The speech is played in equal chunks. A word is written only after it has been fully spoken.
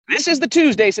This is the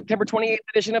Tuesday, September 28th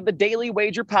edition of the Daily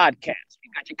Wager Podcast.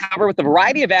 We've got you covered with a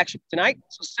variety of action tonight,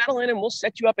 so settle in and we'll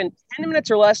set you up in 10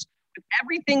 minutes or less with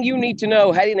everything you need to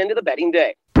know heading into the betting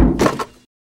day.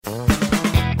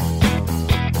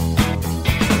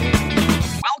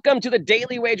 Welcome to the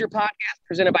Daily Wager Podcast,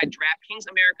 presented by DraftKings,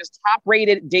 America's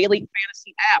top-rated daily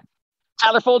fantasy app.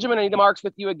 Tyler Fulgham and Anita Marks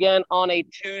with you again on a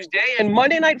Tuesday. And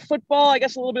Monday Night Football, I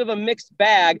guess a little bit of a mixed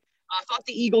bag. I thought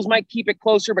the Eagles might keep it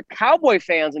closer, but Cowboy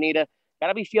fans, Anita, got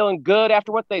to be feeling good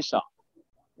after what they saw.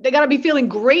 They got to be feeling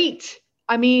great.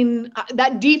 I mean,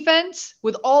 that defense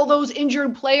with all those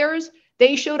injured players,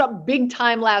 they showed up big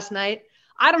time last night.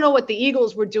 I don't know what the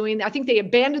Eagles were doing. I think they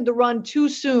abandoned the run too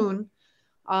soon.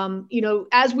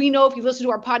 As we know, if you listen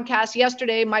to our podcast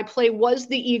yesterday, my play was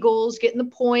the Eagles getting the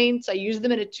points. I used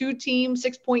them in a 2-team,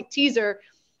 6-point teaser.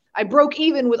 I broke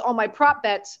even with all my prop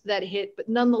bets that hit, but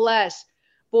nonetheless,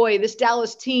 boy, this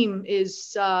Dallas team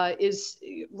is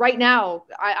right now.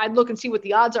 I'd look and see what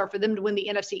the odds are for them to win the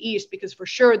NFC East, because for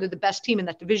sure they're the best team in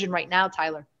that division right now,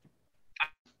 Tyler.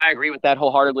 I agree with that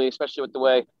wholeheartedly, especially with the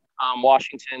way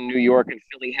Washington, New York, and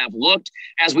Philly have looked.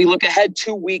 As we look ahead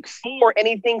to week 4,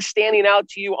 anything standing out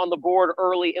to you on the board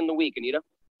early in the week, Anita?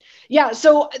 Yeah,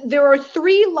 so there are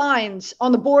 3 lines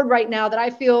on the board right now that I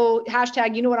feel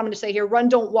hashtag, you know what I'm going to say here, run,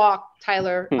 don't walk,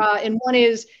 Tyler. And one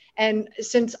is, and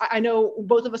since I know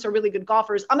both of us are really good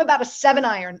golfers, I'm about a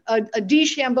 7-iron, a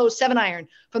DeChambeau 7-iron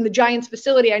from the Giants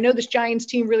facility. I know this Giants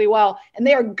team really well, and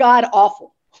they are god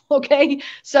awful. Okay,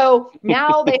 so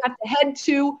now they have to head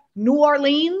to New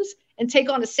Orleans and take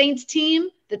on a Saints team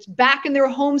that's back in their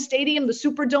home stadium, the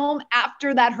Superdome,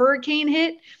 after that hurricane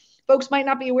hit. Folks might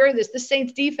not be aware of this. The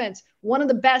Saints defense, one of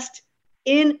the best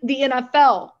in the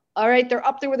NFL. All right, they're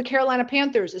up there with the Carolina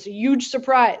Panthers. It's a huge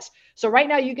surprise. So right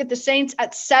now you get the Saints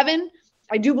at 7.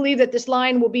 I do believe that this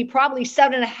line will be probably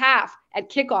 7.5 at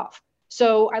kickoff.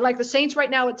 So I like the Saints right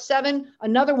now at 7.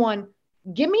 Another one,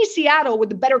 give me Seattle with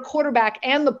the better quarterback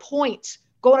and the points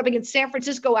going up against San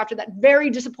Francisco after that very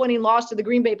disappointing loss to the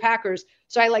Green Bay Packers.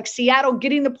 So I like Seattle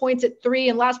getting the points at 3.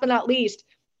 And last but not least,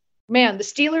 man, the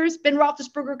Steelers, Ben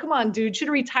Roethlisberger, come on, dude, should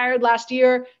have retired last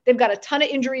year. They've got a ton of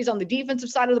injuries on the defensive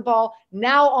side of the ball.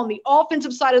 Now on the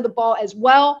offensive side of the ball as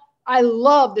well. I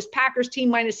love this Packers team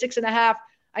minus 6.5.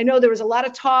 I know there was a lot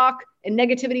of talk and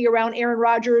negativity around Aaron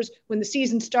Rodgers when the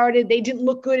season started. They didn't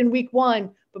look good in week 1,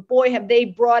 but boy, have they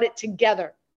brought it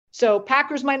together. So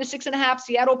Packers minus 6.5,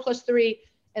 Seattle plus 3,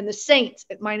 and the Saints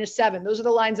at minus 7. Those are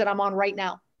the lines that I'm on right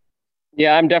now.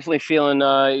 Yeah, I'm definitely feeling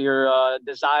your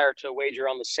desire to wager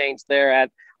on the Saints there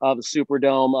at the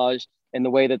Superdome and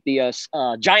the way that the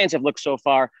Giants have looked so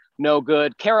far. No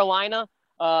good. Carolina,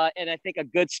 and I think a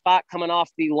good spot coming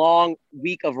off the long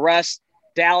week of rest.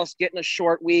 Dallas getting a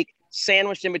short week,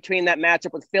 sandwiched in between that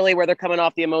matchup with Philly where they're coming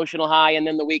off the emotional high, and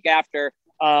then the week after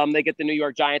they get the New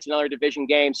York Giants, another division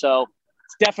game. So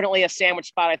it's definitely a sandwich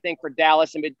spot, I think, for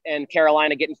Dallas and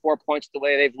Carolina. Getting 4 points the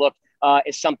way they've looked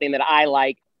is something that I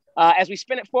like. As we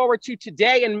spin it forward to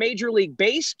today in Major League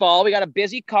Baseball, we got a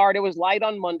busy card. It was light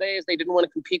on Monday as they didn't want to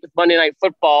compete with Monday Night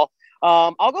Football.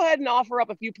 I'll go ahead and offer up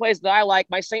a few plays that I like.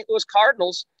 My St. Louis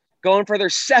Cardinals going for their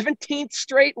 17th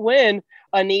straight win,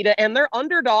 Anita, and they're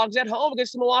underdogs at home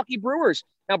against the Milwaukee Brewers.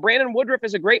 Now, Brandon Woodruff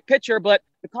is a great pitcher, but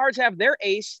the Cards have their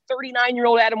ace,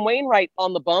 39-year-old Adam Wainwright,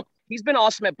 on the bump. He's been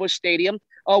awesome at Busch Stadium.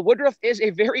 Woodruff is a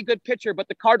very good pitcher, but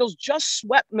the Cardinals just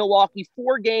swept Milwaukee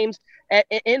 4 games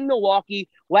in Milwaukee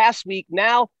last week.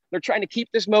 Now they're trying to keep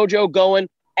this mojo going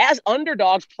as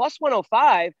underdogs, plus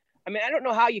 105. I mean, I don't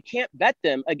know how you can't bet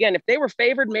them. Again, if they were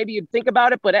favored, maybe you'd think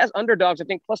about it, but as underdogs, I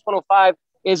think plus 105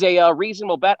 is a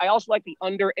reasonable bet. I also like the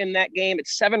under in that game.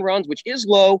 It's 7 runs, which is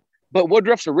low, but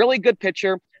Woodruff's a really good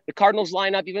pitcher. The Cardinals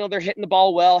lineup, even though they're hitting the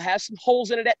ball well, has some holes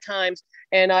in it at times,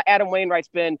 and Adam Wainwright's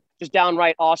been just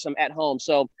downright awesome at home.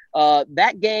 So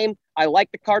that game, I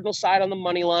like the Cardinals side on the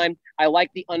money line. I like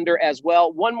the under as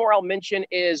well. One more I'll mention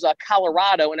is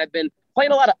Colorado, and I've been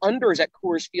playing a lot of unders at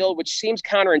Coors Field, which seems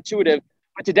counterintuitive.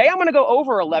 But today I'm going to go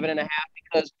over 11.5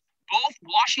 because both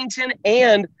Washington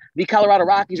and the Colorado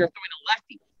Rockies are throwing a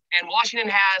lefty. And Washington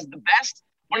has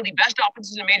one of the best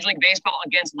offenses in Major League Baseball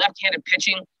against left-handed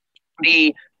pitching.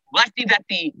 The lefty that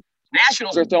the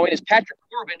Nationals are throwing is Patrick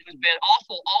Corbin, who's been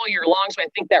awful all year long. So I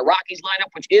think that Rockies lineup,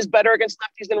 which is better against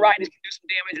lefties than righties, can do some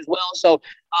damage as well. So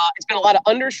it's been a lot of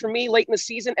unders for me late in the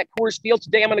season at Coors Field.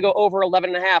 Today I'm going to go over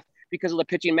 11.5 because of the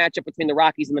pitching matchup between the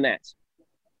Rockies and the Nats.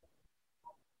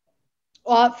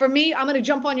 For me, I'm going to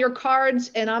jump on your cards,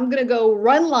 and I'm going to go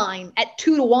run line at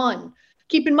 2-1.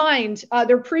 Keep in mind,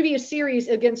 their previous series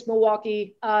against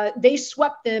Milwaukee, they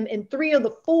swept them in 3 of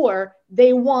the 4.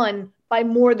 They won by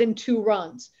more than 2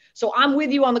 runs. So I'm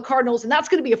with you on the Cardinals, and that's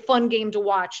going to be a fun game to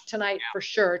watch tonight for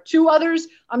sure. Two others,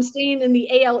 I'm staying in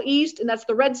the AL East, and that's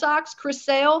the Red Sox. Chris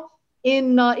Sale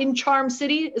in Charm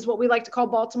City is what we like to call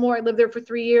Baltimore. I lived there for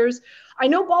 3 years. I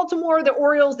know Baltimore, the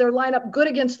Orioles, their lineup good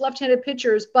against left-handed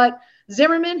pitchers, but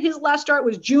Zimmerman, his last start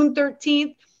was June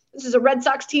 13th. This is a Red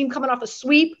Sox team coming off a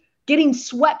sweep, getting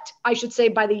swept, I should say,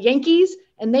 by the Yankees.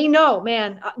 And they know,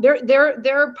 man,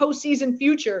 their postseason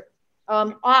future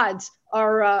odds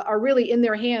are really in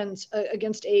their hands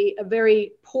against a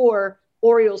very poor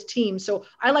Orioles team. So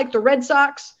I like the Red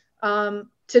Sox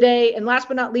today. And last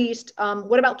but not least,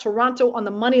 what about Toronto on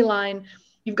the money line?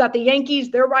 You've got the Yankees.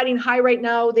 They're riding high right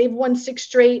now. They've won 6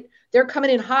 straight. They're coming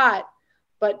in hot.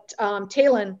 But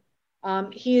Talon,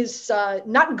 he is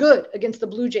not good against the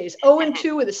Blue Jays.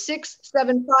 0-2 with a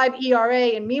 6.75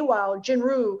 ERA. And meanwhile,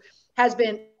 Jinru has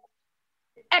been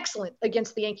excellent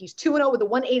against the Yankees. 2-0 with a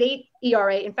 1.88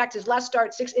 ERA. In fact, his last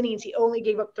start, 6 innings, he only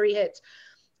gave up 3 hits.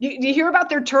 Do you hear about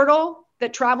their turtle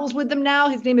that travels with them now?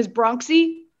 His name is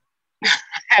Bronxy. I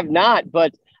have not,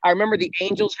 but I remember the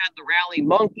Angels had the rally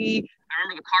monkey. I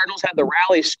remember the Cardinals had the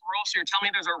rally squirrel. So you're telling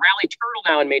me there's a rally turtle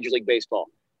now in Major League Baseball?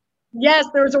 Yes,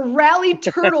 there's a rally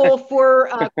turtle for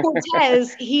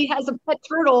Cortez. He has a pet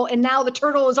turtle, and now the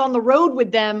turtle is on the road with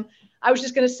them. I was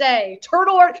just going to say,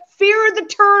 fear the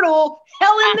turtle,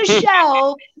 hell in the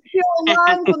shell, a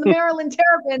line from the Maryland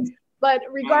Terrapins. But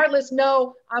regardless,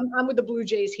 no, I'm with the Blue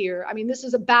Jays here. I mean, this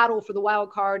is a battle for the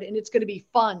wild card, and it's going to be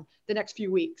fun the next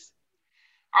few weeks.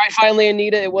 All right, finally,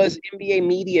 Anita, it was NBA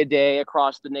Media Day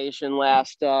across the nation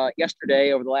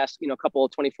yesterday, over the last couple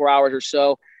of 24 hours or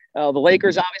so. The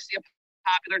Lakers, obviously a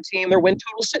popular team. Their win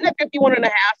total sitting at 51.5.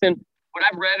 And what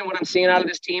I've read and what I'm seeing out of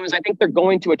this team is I think they're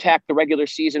going to attack the regular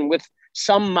season with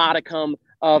some modicum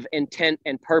of intent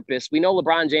and purpose. We know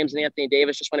LeBron James and Anthony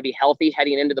Davis just want to be healthy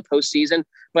heading into the postseason.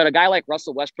 But a guy like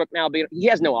Russell Westbrook now, he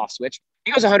has no off switch.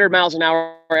 He goes 100 miles an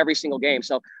hour every single game.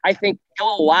 So I think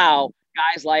he'll allow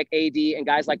guys like AD and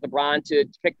guys like LeBron to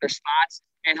pick their spots,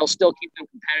 and he'll still keep them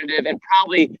competitive and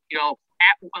probably,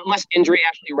 unless injury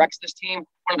actually wrecks this team,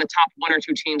 one of the top 1 or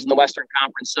 2 teams in the Western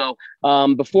Conference. So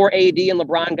before AD and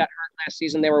LeBron got hurt last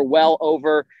season, they were well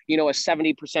over, a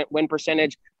 70% win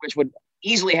percentage, which would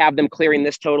easily have them clearing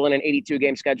this total in an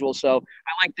 82-game schedule. So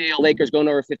I like the Lakers going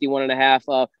over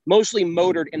 51.5, mostly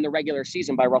motored in the regular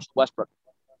season by Russell Westbrook.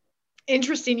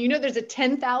 Interesting. There's a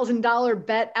 $10,000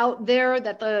 bet out there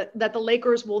that the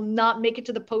Lakers will not make it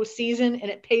to the postseason, and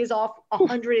it pays off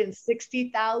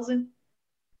 $160,000.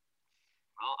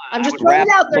 Well, I'm just throwing it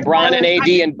out there. LeBron and AD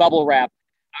in bubble wrap.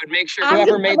 I would make sure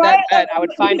whoever made that bet, I would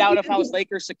find out if I was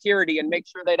Lakers security and make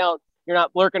sure you're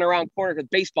not lurking around corners with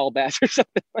baseball bats or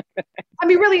something like that. I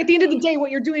mean, really, at the end of the day,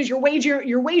 what you're doing is you're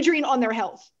wagering on their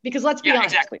health, because let's be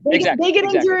honest. They get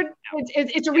injured. Yeah.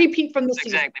 It's a repeat from the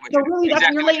season. Exactly. So really,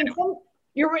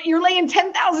 you're laying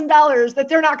 $10,000 that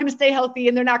they're not going to stay healthy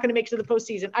and they're not going to make it to the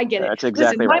postseason. I get it. That's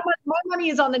exactly right. My money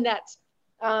is on the Nets.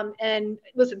 And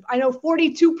listen, I know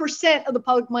 42% of the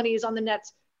public money is on the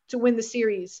Nets to win the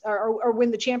series or win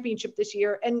the championship this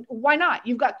year. And why not?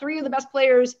 You've got 3 of the best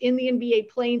players in the NBA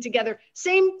playing together.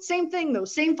 Same thing though,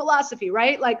 same philosophy,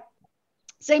 right? Like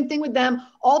same thing with them.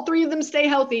 All 3 of them stay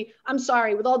healthy. I'm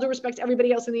sorry, with all due respect to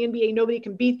everybody else in the NBA, nobody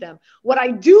can beat them. What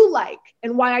I do like,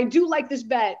 and why I do like this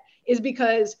bet, is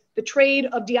because the trade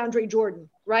of DeAndre Jordan,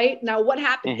 right? Now what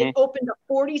happened? It opened up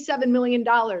 $47 million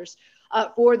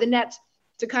for the Nets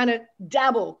to kind of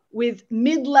dabble with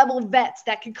mid-level vets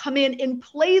that can come in and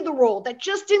play the role, that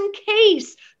just in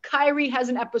case Kyrie has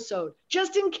an episode,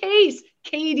 just in case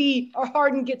KD or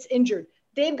Harden gets injured,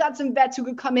 they've got some vets who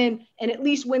could come in and at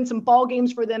least win some ball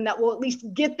games for them that will at least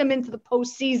get them into the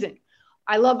postseason.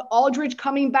 I love Aldridge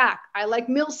coming back. I like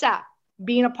Millsap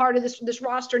being a part of this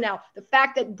roster now. The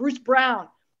fact that Bruce Brown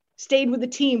stayed with the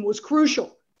team was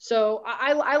crucial. So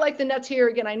I like the Nets here.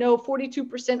 Again, I know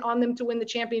 42% on them to win the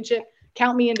championship.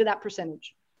 Count me into that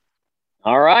percentage.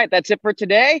 All right. That's it for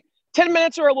today. 10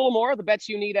 minutes or a little more. The bets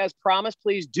you need as promised.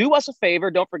 Please do us a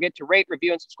favor. Don't forget to rate,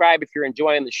 review, and subscribe if you're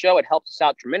enjoying the show. It helps us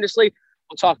out tremendously.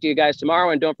 We'll talk to you guys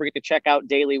tomorrow. And don't forget to check out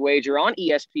Daily Wager on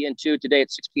ESPN2 today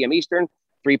at 6 p.m. Eastern,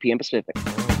 3 p.m. Pacific.